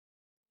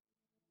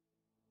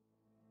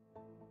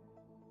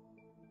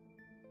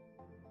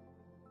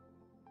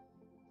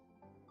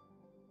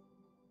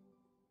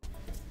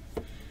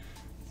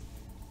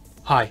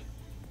Hi,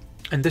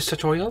 in this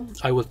tutorial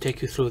I will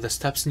take you through the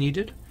steps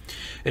needed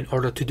in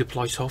order to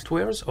deploy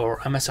softwares or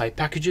MSI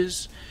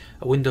packages,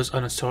 Windows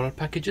uninstaller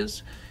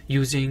packages,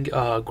 using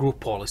group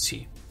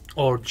policy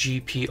or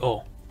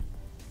GPO.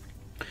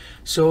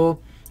 So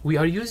we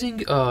are using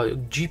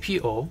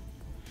GPO,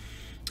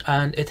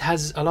 and it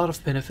has a lot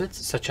of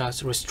benefits such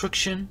as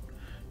restriction,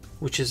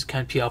 which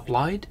can be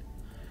applied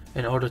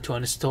in order to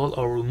install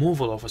or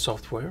removal of a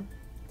software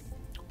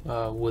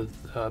with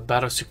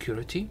better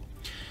security.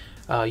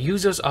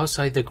 Users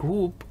outside the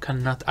group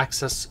cannot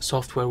access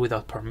software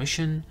without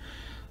permission.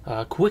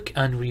 Quick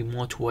and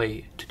remote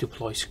way to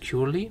deploy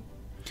securely.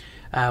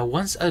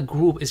 Once a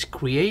group is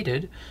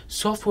created,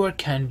 software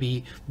can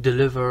be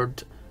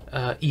delivered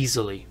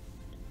easily.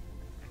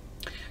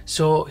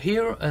 So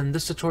here in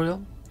this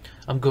tutorial,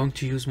 I'm going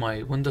to use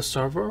my Windows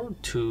server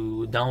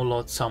to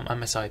download some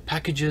MSI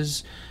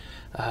packages.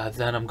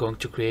 Then I'm going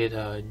to create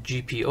a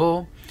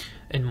GPO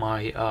in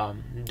my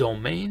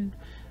domain.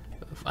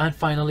 And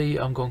finally,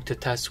 I'm going to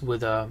test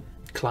with a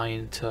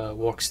client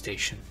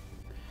workstation.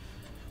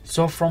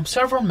 So from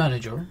Server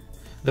Manager,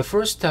 the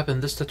first step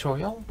in this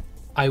tutorial,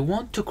 I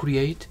want to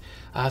create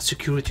a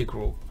security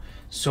group.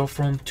 So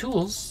from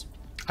Tools,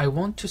 I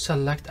want to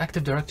select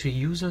Active Directory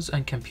users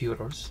and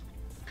computers.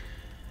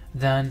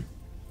 Then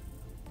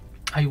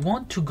I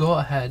want to go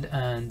ahead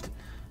and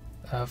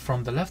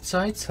from the left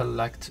side,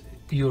 select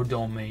your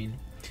domain.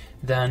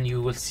 Then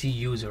you will see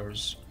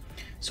users.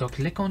 So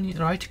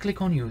right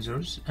click on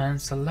users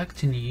and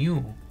select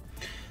new.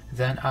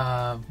 Then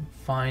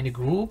find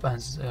group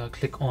and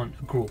click on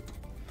group.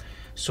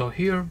 So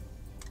here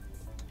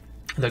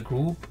the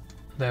group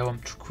that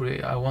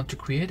I want to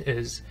create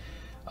is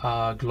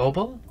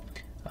global.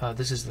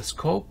 This is the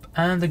scope,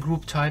 and the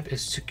group type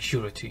is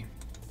security.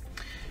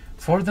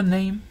 For the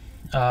name,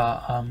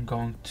 I'm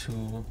going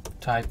to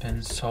type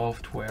in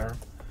software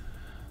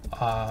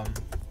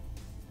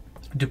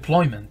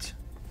deployment.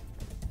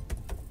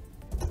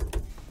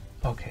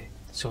 Okay,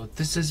 so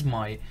this is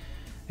my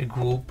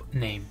group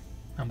name.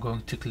 I'm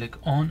going to click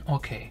on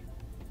OK.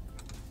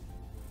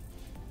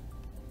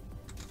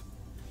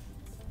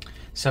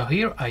 So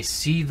here I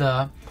see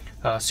the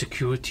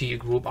security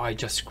group I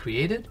just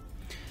created.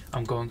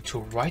 I'm going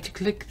to right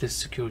click this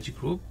security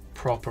group,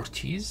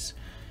 properties.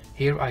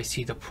 Here I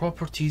see the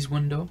properties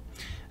window,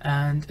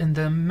 and in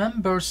the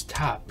members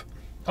tab.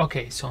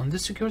 Okay, so in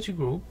this security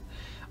group,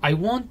 I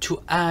want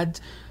to add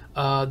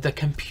the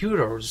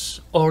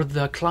computers or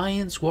the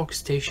client's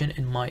workstation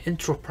in my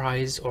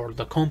enterprise or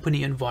the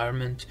company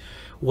environment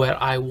where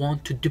I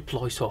want to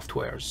deploy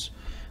softwares.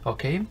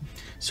 Okay,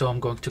 so I'm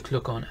going to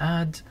click on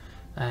add,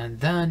 and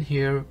then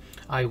here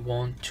I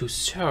want to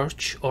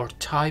search or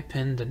type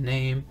in the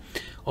name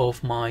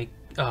of my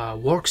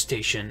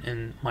workstation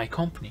in my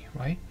company,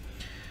 right?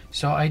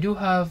 So I do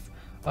have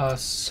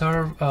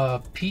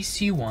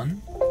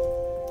PC1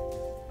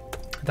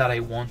 that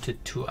I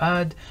wanted to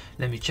add.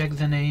 Let me check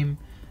the name.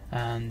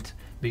 And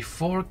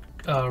before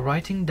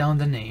writing down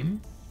the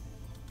name,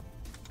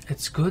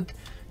 it's good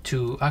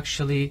to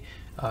actually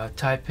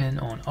type in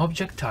on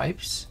object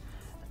types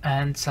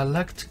and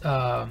select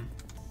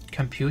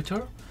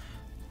computer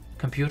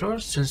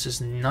since it's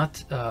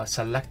not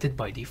selected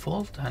by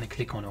default, and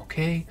click on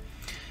OK.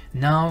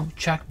 Now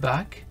check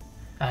back,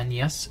 and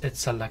yes,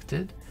 it's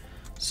selected,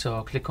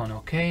 so click on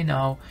OK.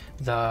 Now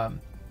the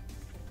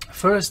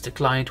first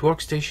client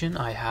workstation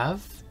I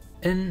have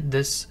in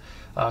this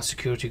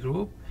security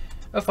group,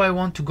 if I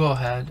want to go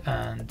ahead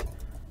and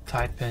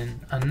type in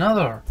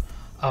another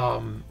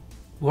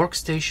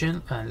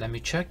workstation, and let me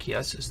check,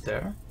 yes, it's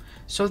there.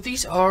 So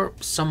these are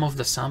some of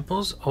the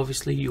samples.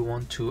 Obviously you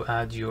want to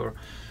add your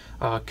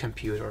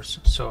computers,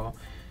 so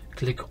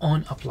click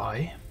on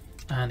apply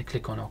and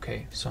click on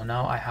OK. So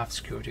now I have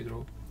security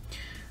group.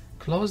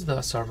 Close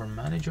the server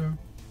manager.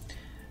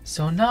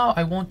 So now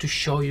I want to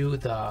show you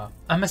the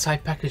MSI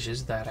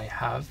packages that I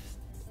have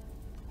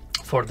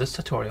for this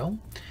tutorial.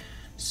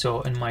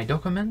 So in my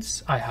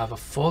documents, I have a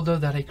folder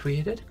that I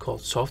created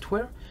called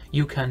software.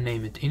 You can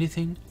name it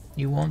anything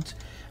you want.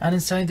 And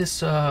inside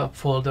this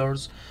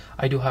folders,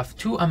 I do have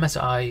two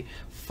MSI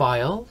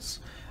files.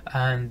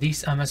 And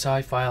these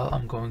MSI file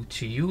I'm going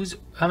to use.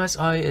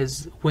 MSI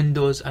is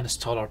Windows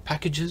Installer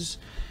Packages.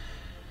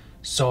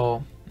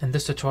 So in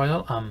this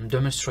tutorial, I'm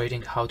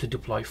demonstrating how to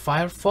deploy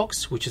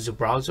Firefox, which is a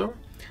browser,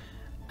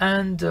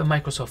 and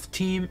Microsoft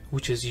Teams,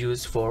 which is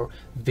used for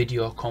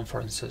video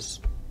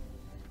conferences.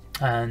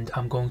 And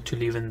I'm going to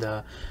leave in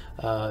the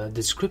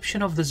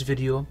description of this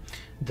video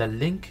the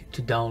link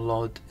to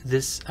download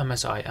this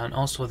MSI and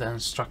also the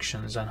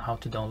instructions on how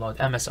to download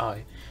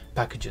MSI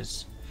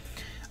packages.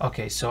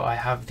 Okay, so I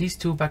have these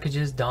two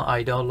packages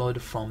I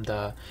downloaded from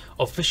the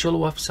official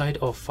website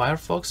of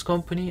Firefox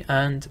company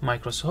and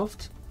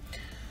Microsoft,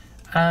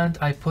 and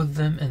I put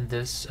them in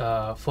this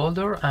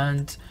folder.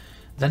 And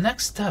the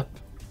next step,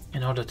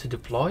 in order to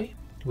deploy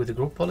with the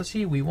group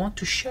policy, we want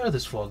to share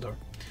this folder.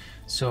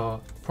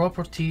 So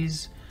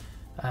properties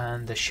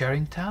and the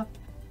sharing tab,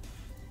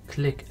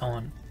 click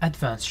on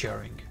advanced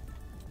sharing.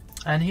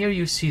 And here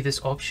you see this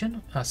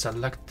option,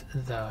 select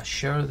the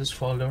share this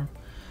folder,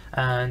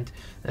 and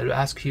it'll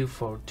ask you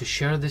to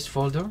share this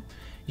folder.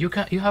 You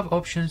have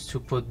options to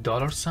put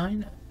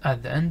 $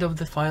 at the end of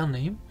the file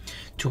name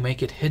to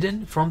make it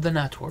hidden from the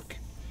network.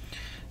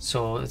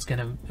 So it's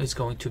going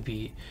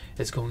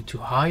to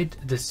hide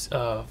this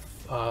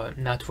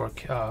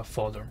network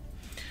folder.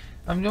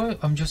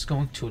 I'm just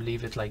going to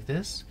leave it like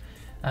this,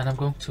 and I'm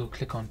going to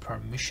click on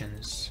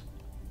permissions.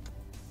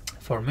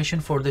 Permission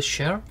for this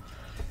share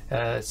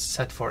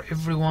set for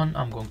everyone.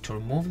 I'm going to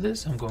remove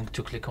this. I'm going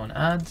to click on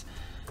add,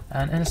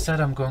 and instead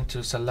I'm going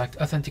to select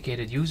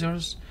authenticated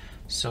users.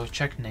 So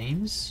check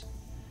names,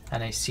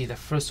 and I see the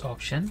first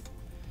option,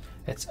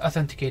 it's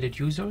authenticated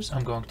users.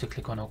 I'm going to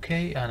click on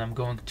OK, and I'm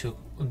going to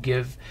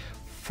give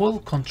full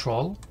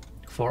control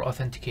for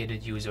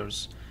authenticated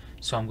users.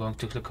 So I'm going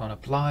to click on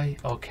apply.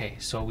 OK,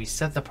 so we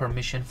set the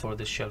permission for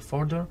the shell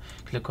folder.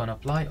 Click on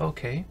apply.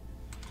 OK,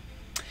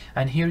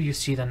 and here you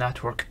see the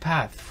network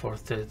path for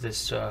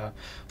this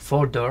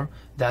folder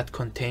that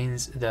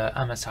contains the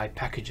MSI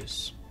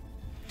packages.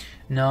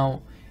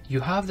 Now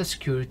you have the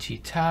security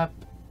tab.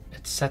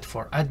 It's set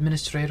for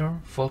administrator,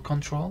 full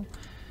control.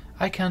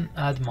 I can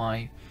add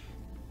my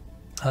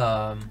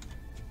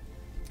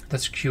the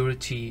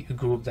security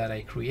group that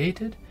I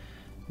created,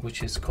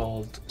 which is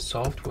called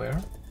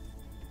software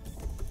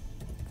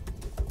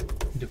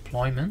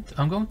deployment.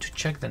 I'm going to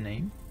check the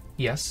name.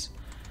 Yes,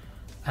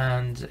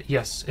 and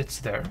yes, it's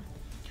there.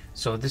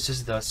 So this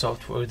is the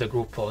software, the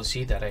group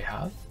policy that I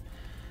have,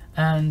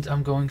 and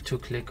I'm going to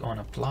click on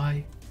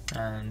apply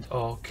and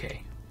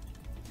OK.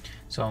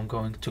 So I'm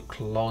going to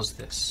close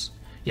this.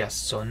 Yes,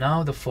 so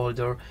now the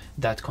folder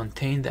that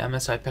contained the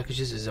MSI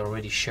packages is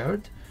already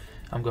shared.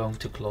 I'm going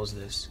to close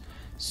this.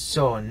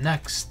 So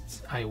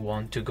next I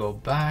want to go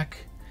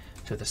back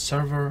to the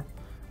server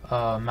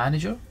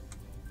manager,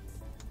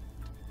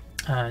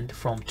 and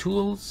from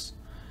tools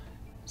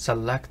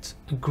select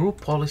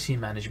group policy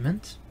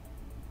management.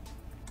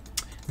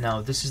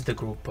 Now this is the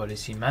group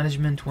policy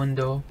management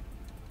window,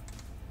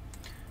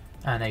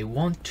 and I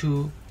want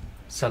to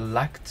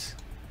select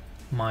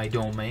my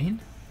domain,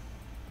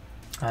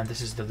 and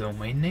this is the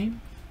domain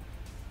name.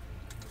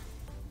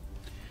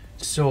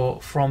 So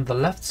from the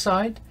left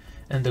side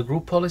in the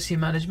group policy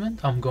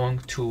management, I'm going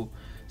to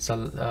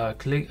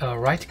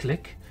right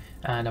click,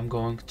 and I'm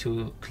going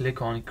to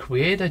click on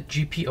create a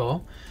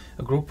GPO,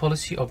 a group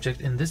policy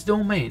object in this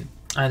domain,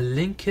 and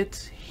link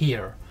it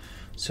here.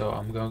 So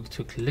I'm going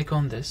to click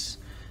on this,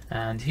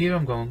 and here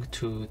I'm going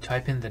to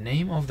type in the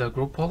name of the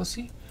group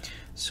policy.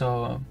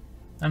 So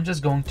I'm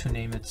just going to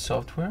name it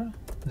software.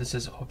 This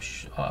is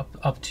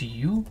up to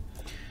you.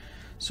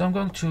 So I'm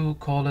going to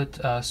call it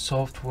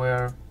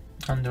software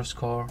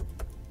underscore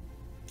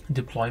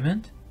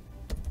deployment.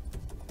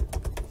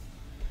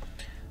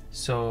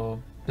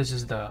 So this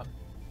is the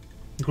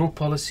group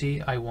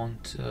policy. I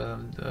want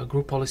the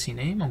group policy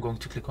name. I'm going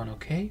to click on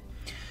OK.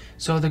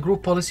 So the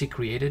group policy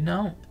created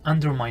now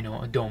under my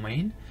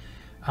domain.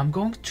 I'm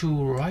going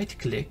to right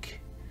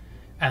click,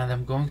 and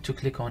I'm going to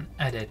click on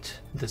edit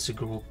this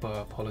group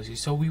policy.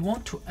 So we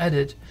want to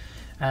edit,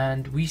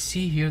 and we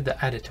see here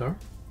the editor,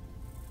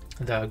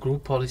 the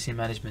group policy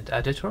management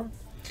editor,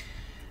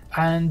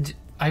 and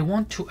I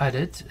want to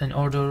edit in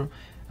order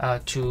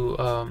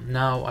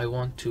now I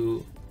want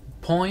to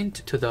point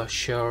to the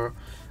share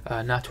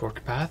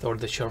network path or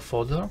the share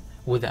folder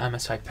with the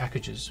MSI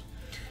packages.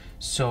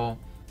 So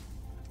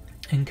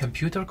in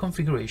computer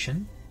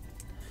configuration,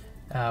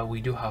 we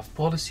do have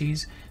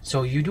policies.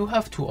 So you do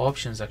have two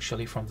options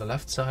actually from the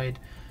left side.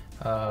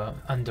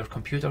 Under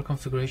computer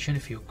configuration,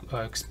 if you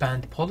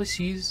expand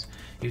policies,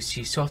 you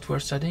see software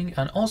setting,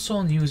 and also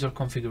in user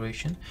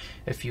configuration,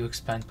 if you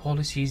expand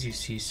policies, you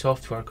see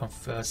software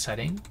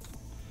setting.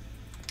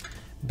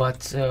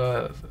 But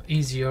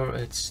easier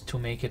it's to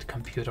make it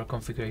computer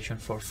configuration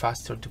for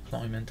faster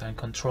deployment and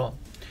control.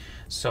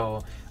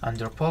 So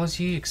under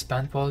policy,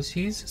 expand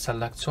policies,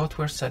 select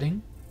software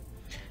setting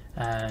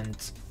and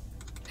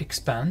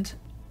expand,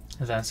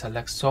 then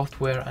select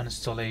software and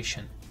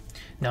installation.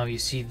 Now you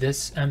see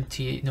this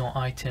empty, no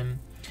item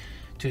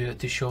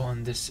to show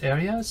in this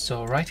area.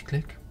 So right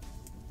click,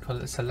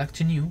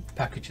 select new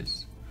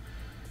packages.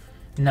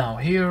 Now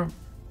here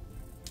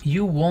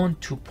you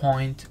want to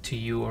point to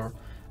your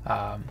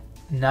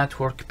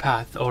network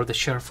path or the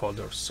share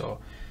folder. So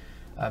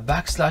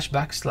backslash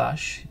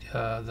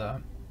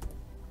the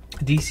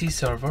DC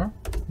server.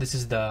 This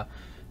is the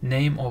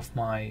name of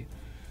my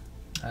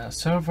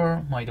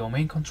server, my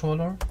domain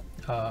controller,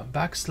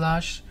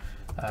 backslash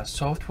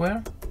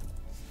software.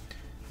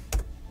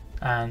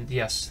 And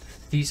yes,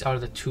 these are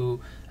the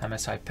two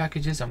MSI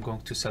packages. I'm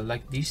going to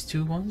select these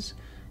two ones,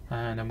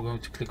 and I'm going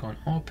to click on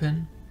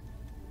open.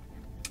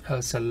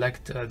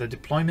 Select the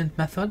deployment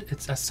method,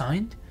 it's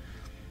assigned.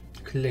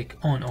 Click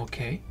on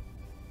OK.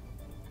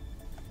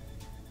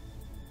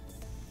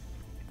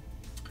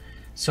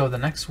 So the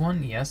next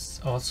one, yes,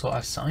 also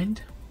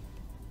assigned.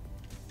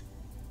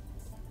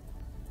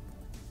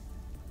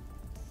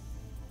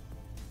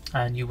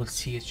 And you will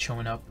see it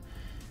showing up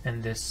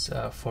in this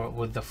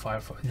with the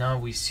Firefox. Now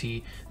we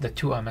see the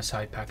two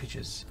MSI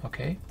packages.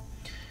 Okay,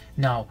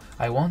 now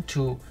I want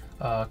to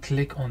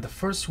click on the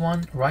first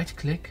one, right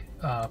click,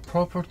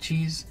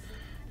 properties.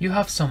 You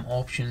have some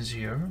options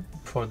here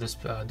for this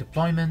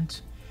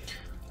deployment.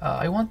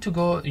 I want to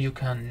go, you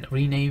can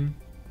rename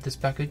this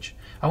package.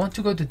 I want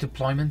to go to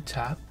deployment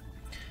tab,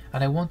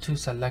 and I want to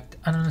select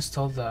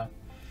uninstall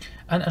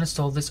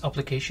this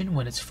application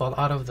when it's fall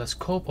out of the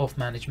scope of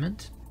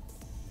management.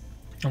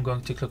 I'm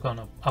going to click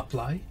on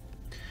apply,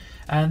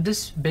 and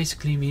this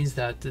basically means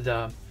that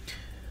the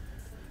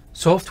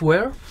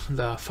software,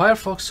 the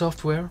Firefox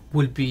software,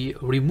 will be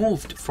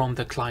removed from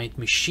the client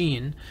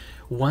machine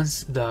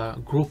once the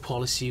group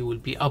policy will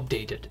be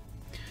updated,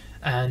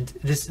 and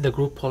the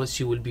group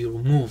policy will be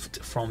removed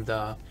from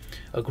the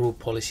group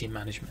policy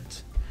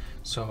management.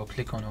 So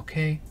click on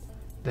OK.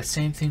 The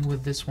same thing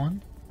with this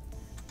one.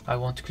 I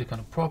want to click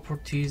on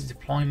properties,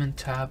 deployment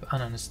tab,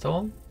 and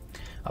uninstall,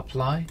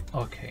 apply,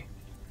 OK.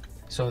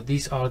 So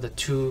these are the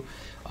two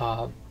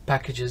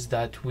packages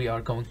that we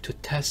are going to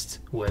test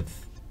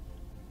with.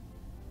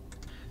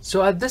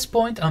 So at this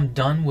point, I'm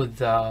done with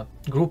the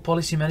group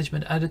policy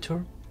management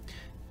editor.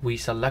 We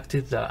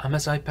selected the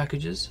MSI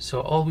packages.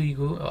 So all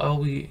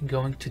we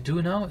going to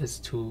do now is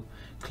to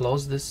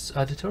close this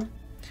editor.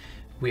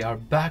 We are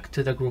back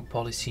to the group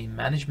policy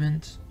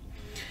management.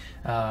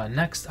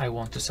 Next, I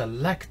want to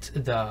select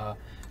the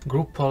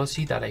group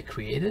policy that I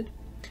created.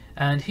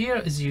 And here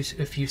is,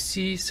 if you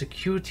see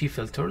security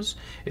filters,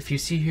 if you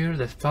see here,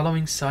 the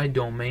following site,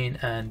 domain,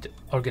 and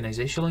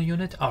organizational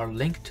unit are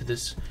linked to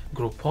this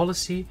group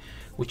policy,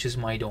 which is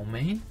my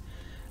domain,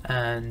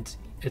 and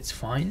it's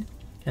fine.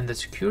 In the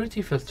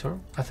security filter,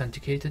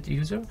 authenticated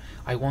user,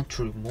 I want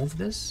to remove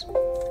this.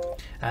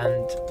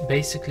 And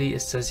basically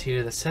it says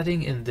here the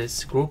setting in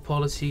this group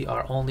policy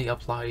are only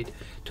applied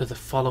to the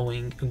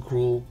following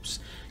groups,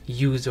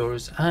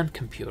 users, and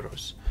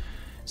computers.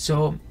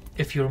 So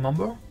if you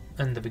remember,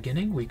 in the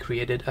beginning we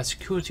created a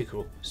security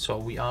group.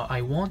 So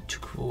I want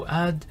to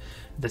add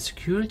the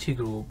security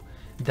group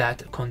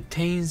that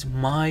contains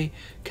my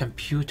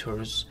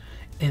computers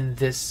in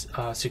this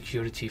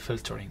security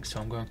filtering. So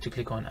I'm going to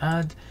click on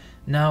add.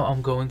 Now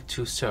I'm going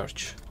to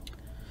search.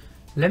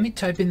 Let me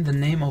type in the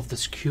name of the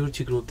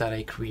security group that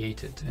I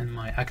created in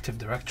my Active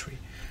Directory.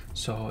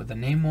 So the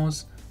name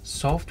was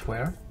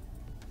software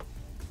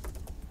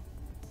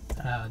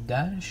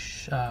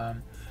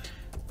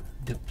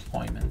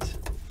deployment.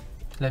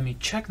 Let me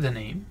check the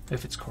name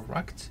if it's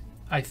correct.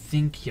 I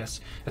think yes,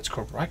 it's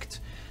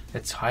correct.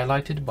 It's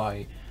highlighted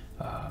by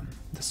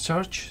the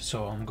search,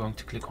 so I'm going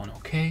to click on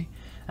OK.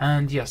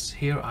 And yes,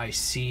 here I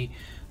see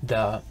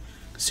the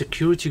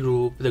security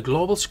group, the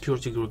global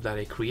security group that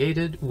I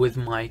created with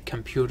my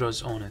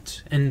computers on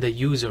it, and the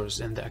users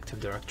in the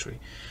Active Directory.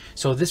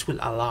 So this will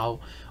allow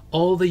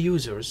all the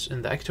users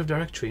in the Active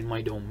Directory in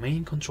my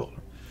domain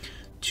controller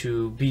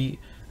to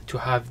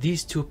have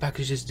these two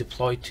packages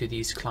deployed to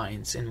these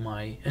clients in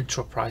my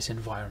enterprise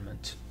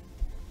environment.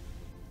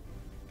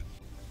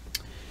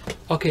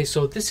 Okay,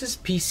 so this is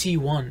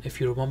PC1. If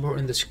you remember,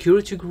 in the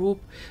security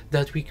group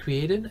that we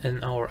created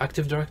in our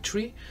Active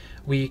Directory,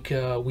 we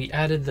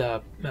added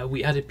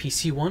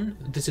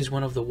PC1. This is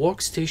one of the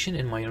workstation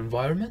in my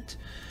environment,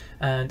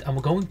 and I'm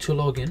going to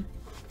log in.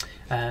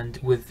 And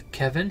with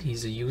Kevin,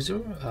 he's a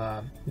user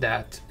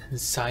that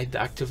inside the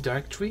Active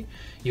Directory,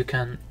 you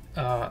can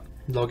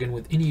log in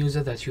with any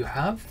user that you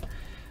have.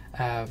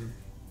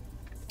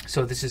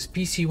 So this is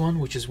PC1,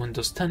 which is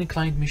Windows 10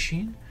 client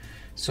machine.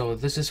 So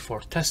this is for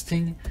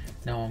testing.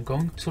 Now I'm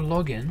going to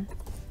log in.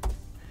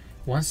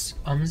 Once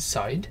I'm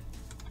inside,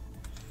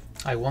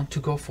 I want to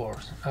go for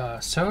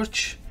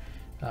search.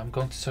 I'm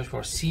going to search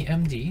for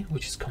CMD,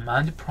 which is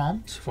command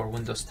prompt for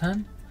Windows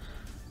 10.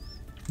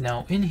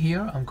 Now in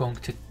here, I'm going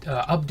to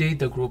update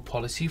the group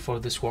policy for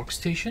this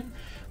workstation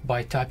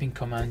by typing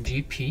command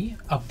GP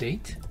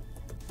update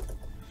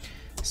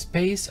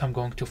space. I'm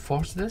going to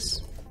force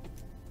this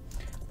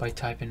by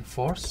typing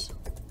force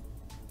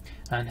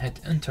and hit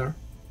enter.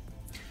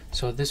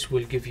 So this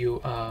will give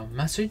you a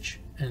message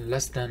in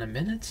less than a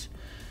minute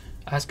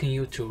asking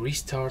you to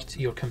restart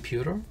your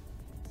computer.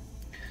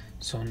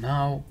 So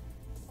now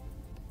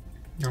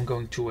I'm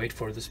going to wait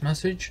for this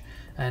message,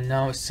 and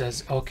now it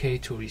says OK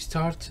to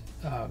restart.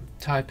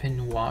 Type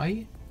in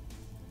Y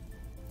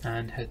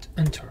and hit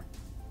enter.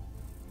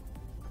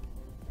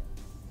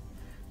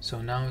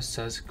 So now it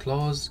says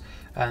close,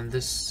 and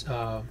this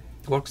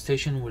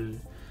workstation will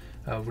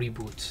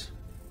reboot,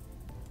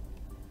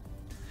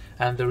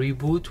 and the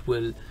reboot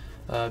will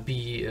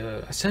be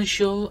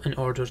essential in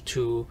order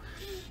to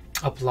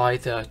apply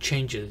the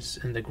changes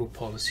in the group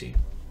policy.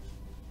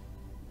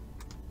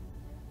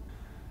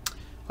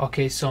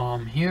 Okay, so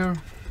I'm here.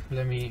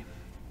 Let me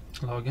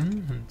log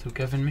in into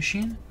Kevin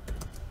machine,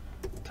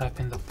 type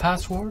in the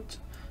password,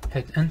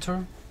 hit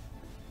enter.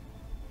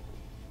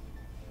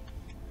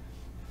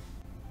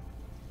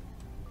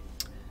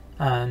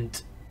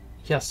 And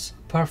yes,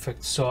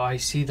 perfect. So I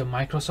see the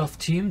Microsoft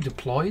team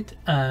deployed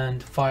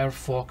and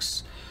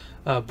Firefox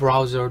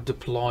browser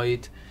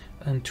deployed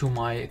into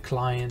my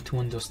client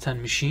Windows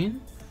 10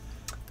 machine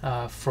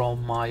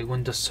from my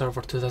Windows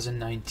Server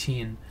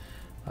 2019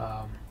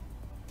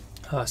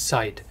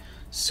 side.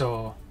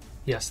 So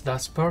yes,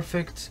 that's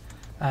perfect.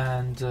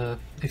 And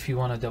if you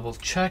want to double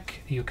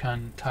check, you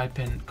can type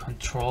in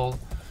control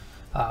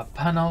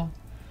panel,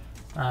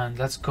 and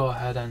let's go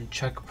ahead and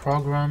check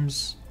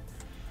programs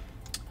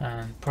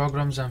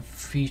and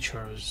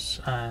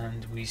features,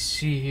 and we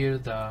see here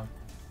the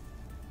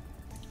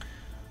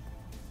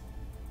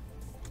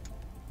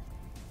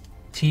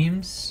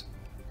Teams,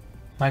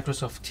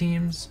 Microsoft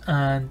Teams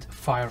and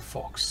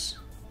Firefox,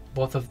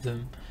 both of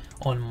them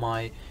on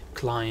my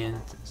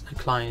client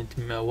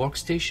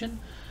workstation.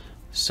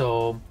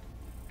 So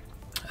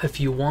if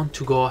you want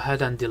to go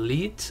ahead and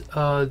delete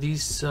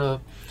these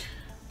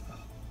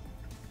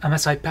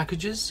MSI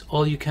packages,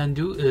 all you can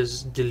do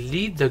is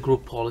delete the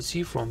group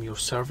policy from your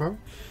server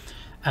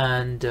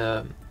and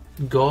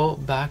go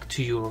back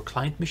to your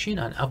client machine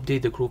and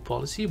update the group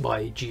policy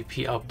by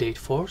GP update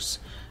force,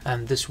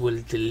 and this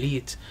will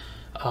delete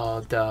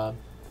the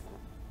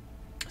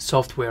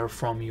software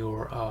from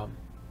your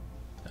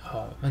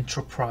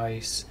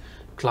enterprise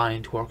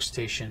client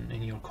workstation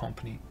in your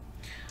company.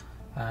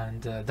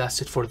 And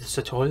that's it for this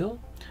tutorial.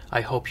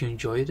 I hope you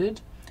enjoyed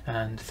it,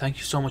 and thank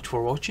you so much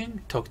for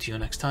watching. Talk to you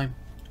next time.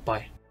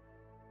 Bye.